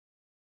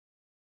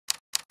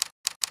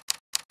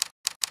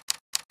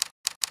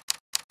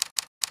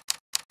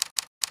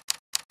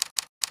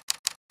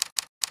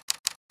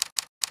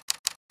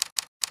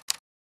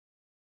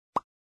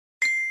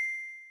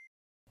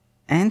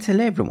And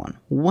hello everyone,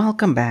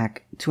 welcome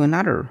back to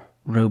another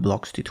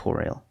Roblox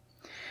tutorial.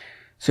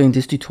 So in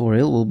this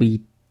tutorial we'll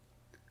be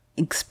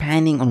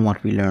expanding on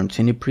what we learned. So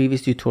in the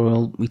previous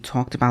tutorial we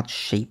talked about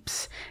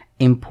shapes,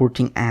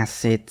 importing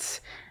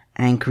assets,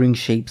 anchoring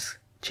shapes,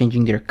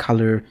 changing their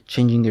color,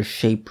 changing their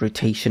shape,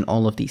 rotation,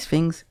 all of these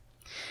things.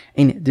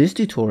 In this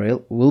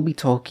tutorial we'll be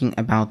talking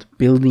about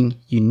building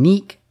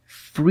unique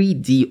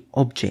 3D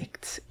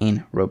objects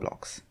in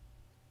Roblox.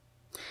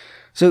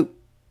 So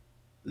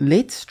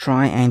let's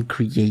try and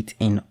create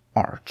an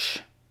arch.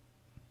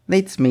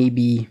 Let's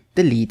maybe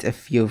delete a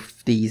few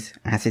of these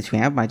assets we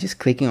have by just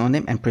clicking on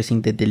them and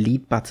pressing the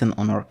delete button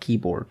on our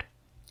keyboard.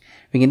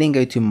 We can then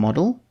go to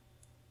model.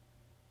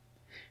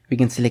 We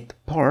can select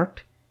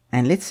part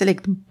and let's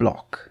select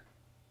block.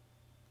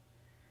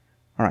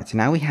 Alright, so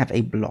now we have a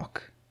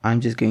block.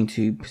 I'm just going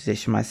to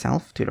position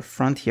myself to the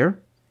front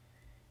here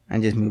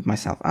and just move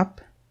myself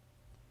up.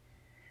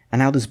 And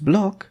now this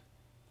block,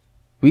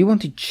 we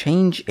want to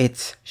change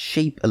its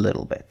shape a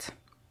little bit.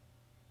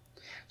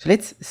 So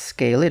let's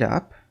scale it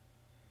up,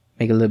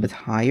 make it a little bit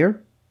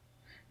higher,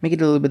 make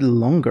it a little bit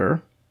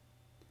longer.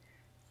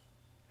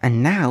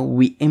 And now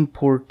we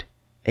import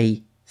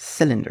a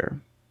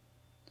cylinder.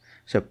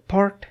 So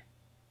part,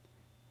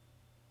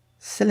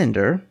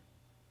 cylinder.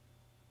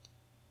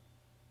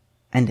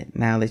 And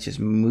now let's just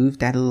move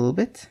that a little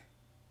bit.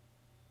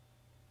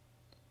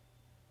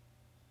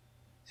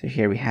 So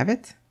here we have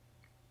it.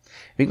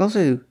 We can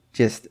also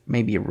just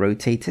maybe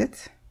rotate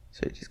it.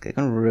 So just click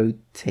on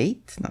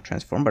rotate, not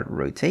transform, but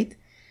rotate,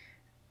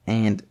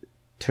 and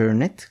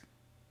turn it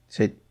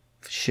so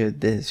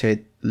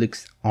it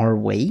looks our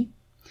way. Then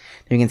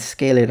we can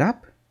scale it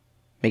up,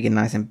 make it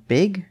nice and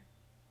big.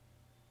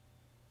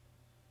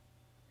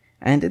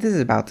 And this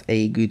is about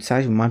a good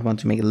size. We might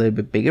want to make it a little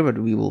bit bigger, but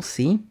we will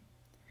see.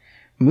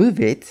 Move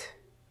it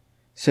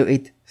so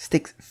it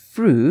sticks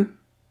through.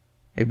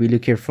 If we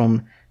look here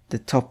from the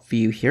top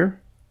view here,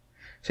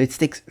 so it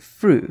sticks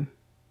through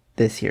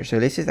this here. So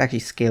let's just actually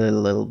scale it a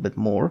little bit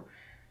more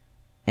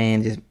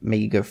and just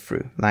make it go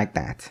through like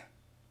that.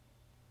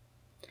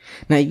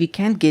 Now, if you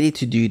can't get it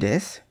to do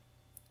this,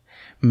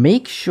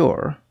 make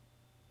sure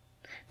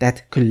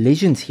that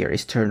collisions here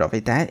is turned off.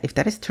 If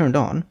that is turned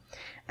on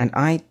and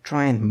I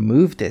try and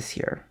move this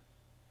here,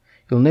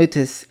 you'll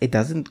notice it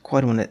doesn't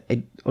quite want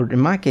to, or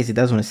in my case, it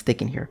does want to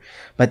stick in here.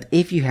 But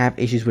if you have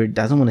issues where it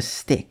doesn't want to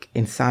stick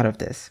inside of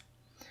this,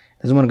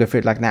 doesn't want to go through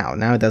it like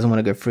now it doesn't want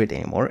to go through it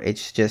anymore,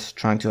 it's just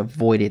trying to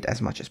avoid it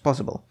as much as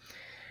possible,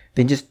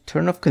 then just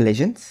turn off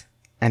collisions,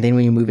 and then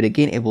when you move it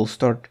again it will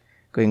start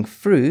going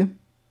through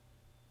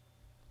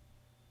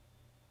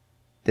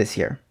this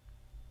here.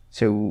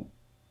 So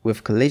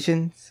with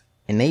collisions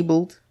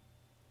enabled,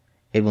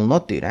 it will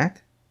not do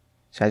that.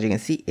 So as you can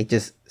see, it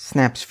just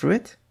snaps through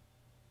it.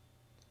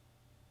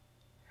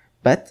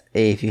 But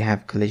if you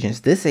have collisions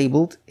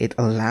disabled, it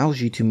allows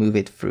you to move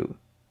it through.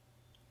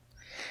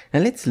 Now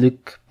let's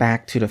look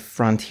back to the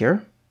front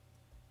here.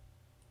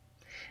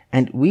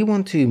 And we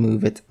want to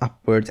move it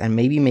upwards and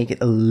maybe make it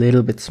a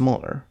little bit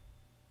smaller.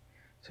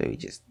 So we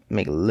just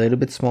make it a little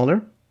bit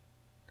smaller.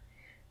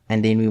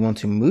 And then we want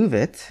to move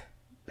it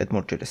a bit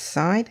more to the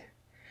side.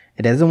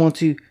 It doesn't want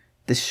to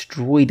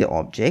destroy the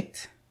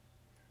object.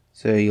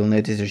 So you'll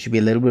notice there should be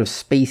a little bit of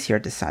space here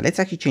at the side. Let's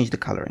actually change the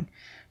coloring.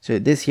 So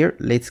this here,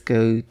 let's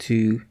go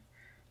to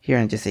here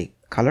and just say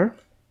color.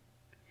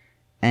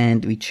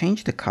 And we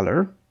change the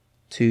color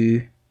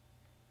to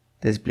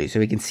this blue so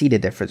we can see the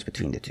difference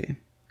between the two.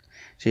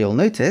 So you'll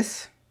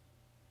notice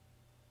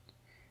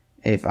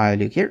if I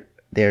look here,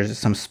 there's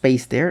some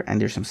space there and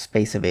there's some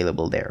space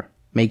available there.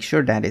 Make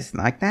sure that is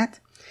like that.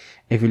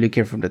 If you look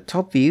here from the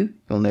top view,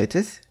 you'll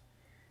notice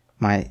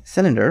my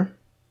cylinder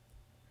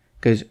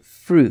goes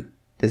through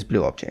this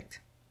blue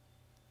object.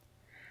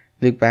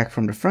 Look back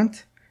from the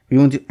front, we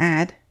want to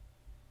add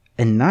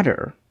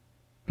another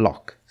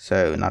block.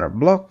 So another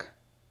block.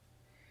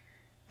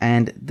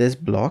 And this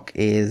block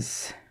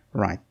is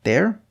right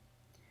there.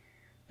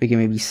 We can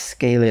maybe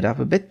scale it up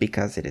a bit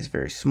because it is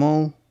very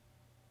small.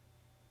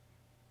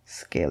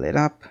 Scale it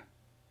up.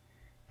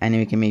 And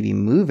then we can maybe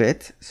move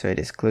it so it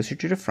is closer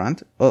to the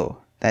front.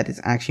 Oh, that is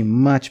actually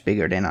much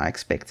bigger than I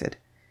expected.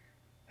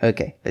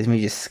 Okay, let me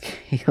just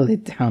scale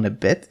it down a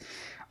bit.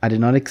 I did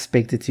not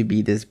expect it to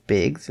be this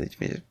big. So let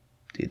me just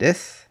do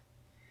this.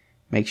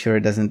 Make sure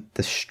it doesn't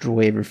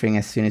destroy everything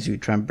as soon as you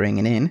try and bring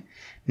it in.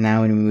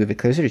 Now when we move it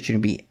closer, it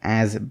shouldn't be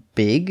as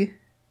big.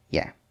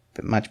 Yeah,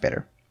 but much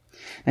better.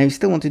 Now we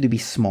still want it to be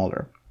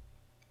smaller.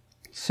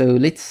 So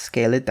let's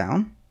scale it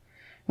down.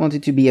 We want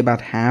it to be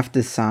about half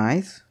the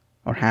size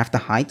or half the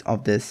height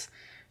of this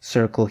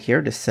circle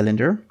here, the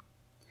cylinder.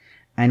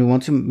 And we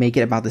want to make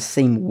it about the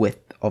same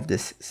width of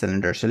this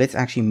cylinder. So let's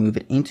actually move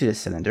it into the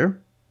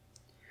cylinder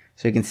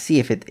so you can see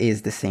if it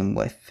is the same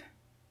width.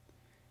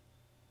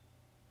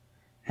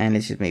 And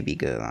let's just maybe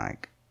go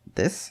like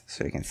this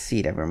so you can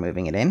see that we're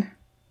moving it in.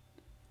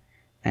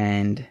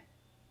 And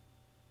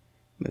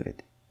move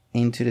it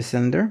into the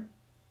cylinder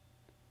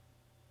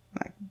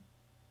like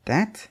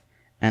that.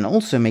 And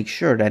also make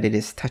sure that it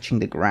is touching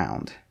the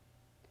ground.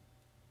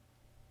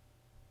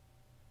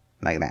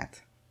 like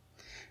that.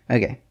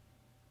 Okay.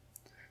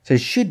 So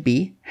it should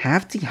be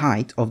half the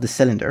height of the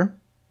cylinder.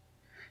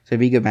 So if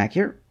we go back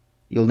here,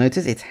 you'll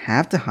notice it's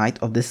half the height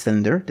of this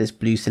cylinder, this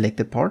blue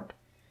selected part,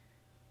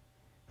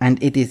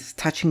 and it is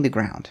touching the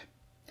ground.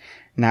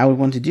 Now what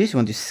we want to do is we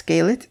want to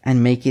scale it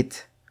and make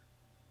it,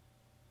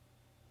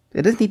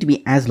 it doesn't need to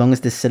be as long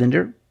as this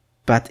cylinder,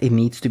 but it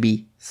needs to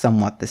be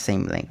somewhat the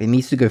same length. It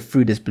needs to go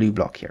through this blue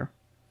block here.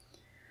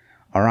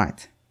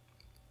 Alright,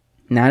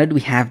 now that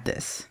we have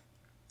this,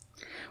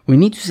 we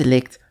need to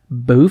select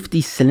both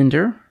the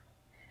cylinder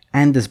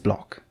and this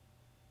block.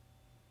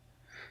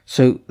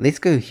 So let's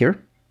go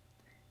here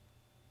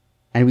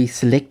and we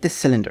select the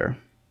cylinder.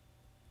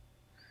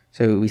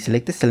 So we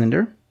select the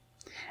cylinder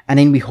and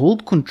then we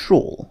hold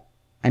Control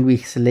and we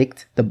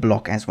select the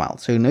block as well.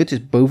 So notice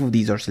both of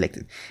these are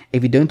selected.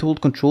 If we don't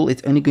hold Control,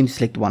 it's only going to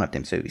select one of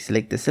them. So we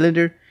select the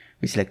cylinder,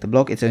 we select the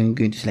block, it's only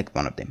going to select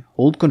one of them.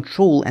 Hold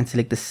Control and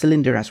select the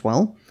cylinder as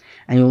well,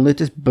 and you'll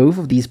notice both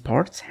of these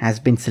parts has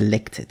been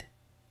selected.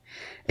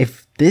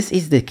 If this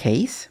is the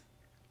case,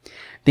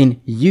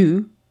 then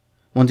you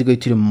want to go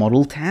to the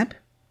Model tab,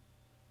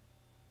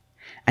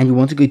 and you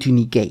want to go to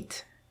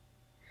Negate.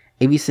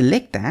 If you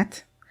select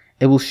that,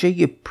 it will show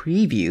you a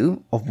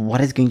preview of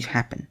what is going to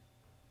happen.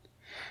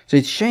 So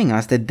it's showing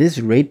us that this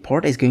red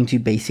part is going to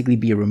basically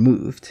be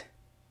removed.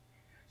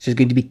 So it's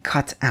going to be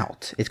cut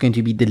out. It's going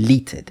to be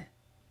deleted.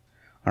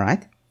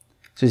 Alright,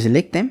 so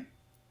select them,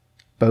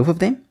 both of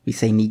them, we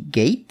say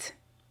Negate,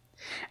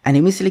 and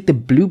then we select the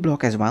blue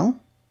block as well,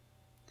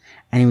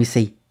 and then we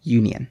say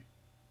Union.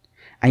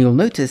 And you'll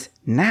notice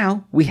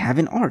now we have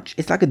an arch.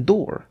 It's like a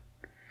door.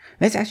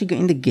 Let's actually go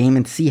in the game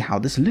and see how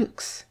this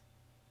looks.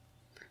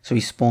 So we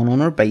spawn on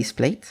our base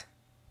plate,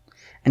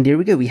 and there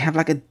we go, we have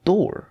like a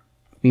door.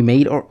 We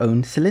made our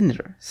own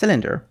cylinder.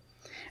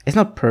 It's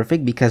not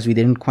perfect because we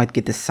didn't quite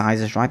get the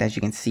sizes right, as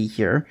you can see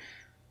here,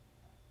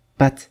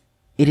 but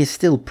it is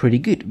still pretty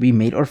good. We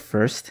made our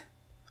first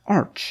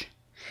arch.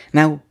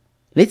 Now,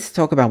 let's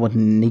talk about what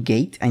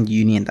Negate and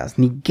Union does.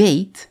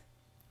 Negate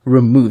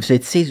removes. So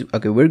it says,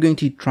 okay, we're going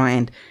to try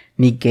and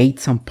negate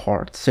some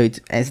parts. So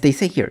it's, as they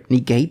say here,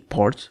 negate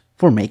parts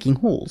for making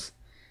holes.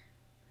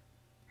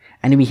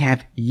 And then we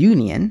have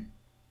Union,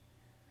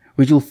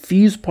 which will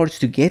fuse parts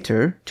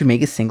together to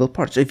make a single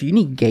part. So if you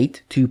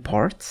negate two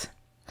parts,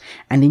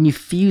 and then you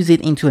fuse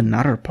it into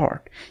another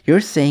part,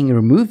 you're saying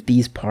remove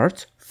these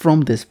parts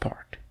from this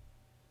part.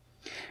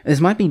 This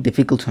might be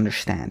difficult to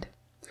understand,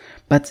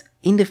 but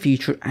in the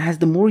future, as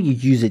the more you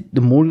use it,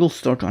 the more you'll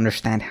start to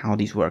understand how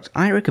this works.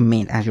 I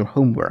recommend as your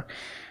homework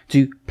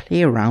to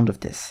play around with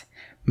this.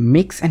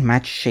 Mix and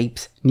match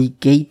shapes,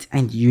 negate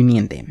and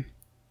union them.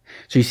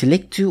 So you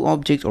select two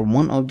objects or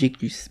one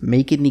object, you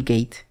make it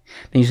negate,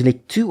 then you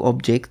select two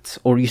objects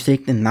or you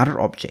select another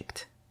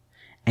object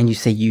and you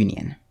say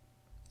union.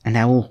 And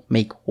that will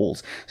make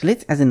holes. So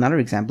let's, as another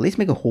example, let's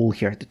make a hole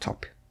here at the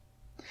top.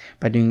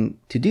 To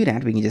do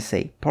that, we can just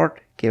say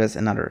part, give us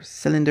another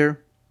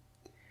cylinder.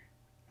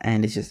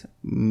 And let's just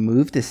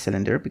move this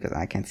cylinder because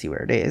I can't see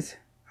where it is.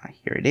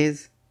 Here it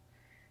is.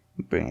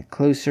 Bring it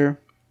closer.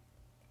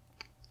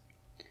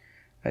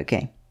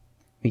 Okay.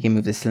 We can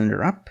move the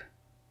cylinder up.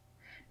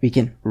 We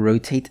can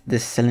rotate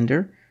this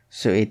cylinder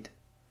so it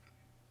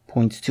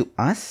points to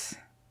us.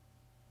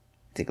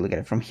 Take a look at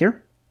it from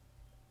here.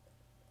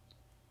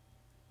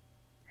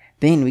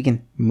 Then we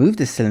can move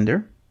the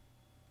cylinder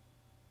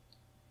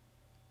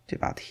to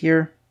about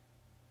here.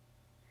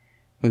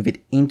 Move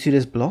it into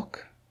this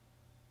block.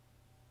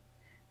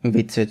 Move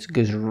it so it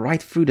goes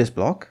right through this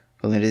block.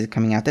 Well, it is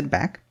coming out at the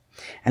back.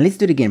 And let's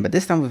do it again, but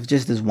this time with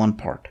just this one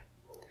part.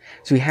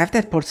 So we have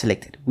that part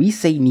selected. We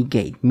say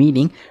negate,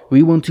 meaning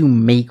we want to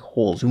make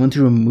holes. We want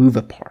to remove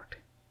a part.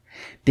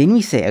 Then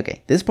we say,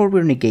 okay, this part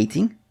we're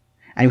negating,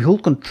 and we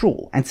hold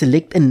Control and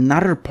select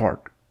another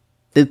part,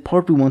 the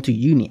part we want to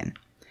union.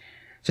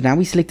 So now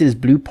we selected this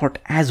blue part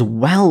as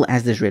well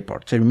as this red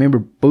part. So remember,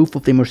 both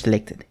of them are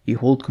selected. You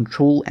hold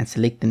Control and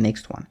select the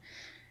next one.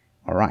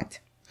 All right.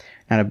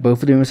 Now that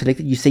both of them are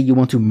selected, you say you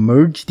want to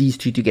merge these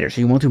two together. So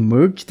you want to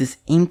merge this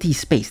empty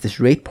space. This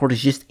red part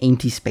is just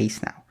empty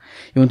space now.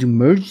 You want to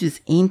merge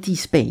this empty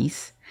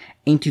space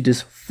into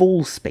this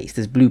full space,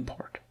 this blue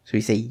part. So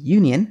we say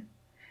union,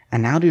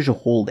 and now there's a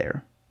hole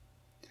there.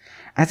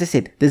 As I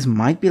said, this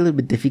might be a little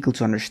bit difficult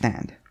to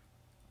understand.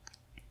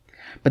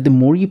 But the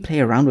more you play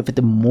around with it,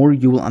 the more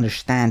you will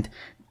understand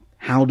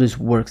how this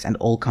works and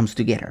all comes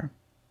together.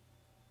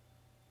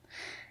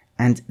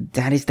 And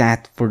that is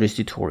that for this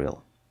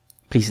tutorial.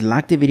 Please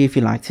like the video if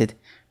you liked it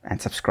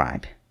and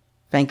subscribe.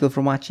 Thank you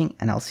for watching,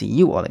 and I'll see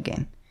you all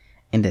again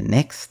in the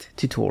next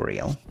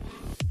tutorial.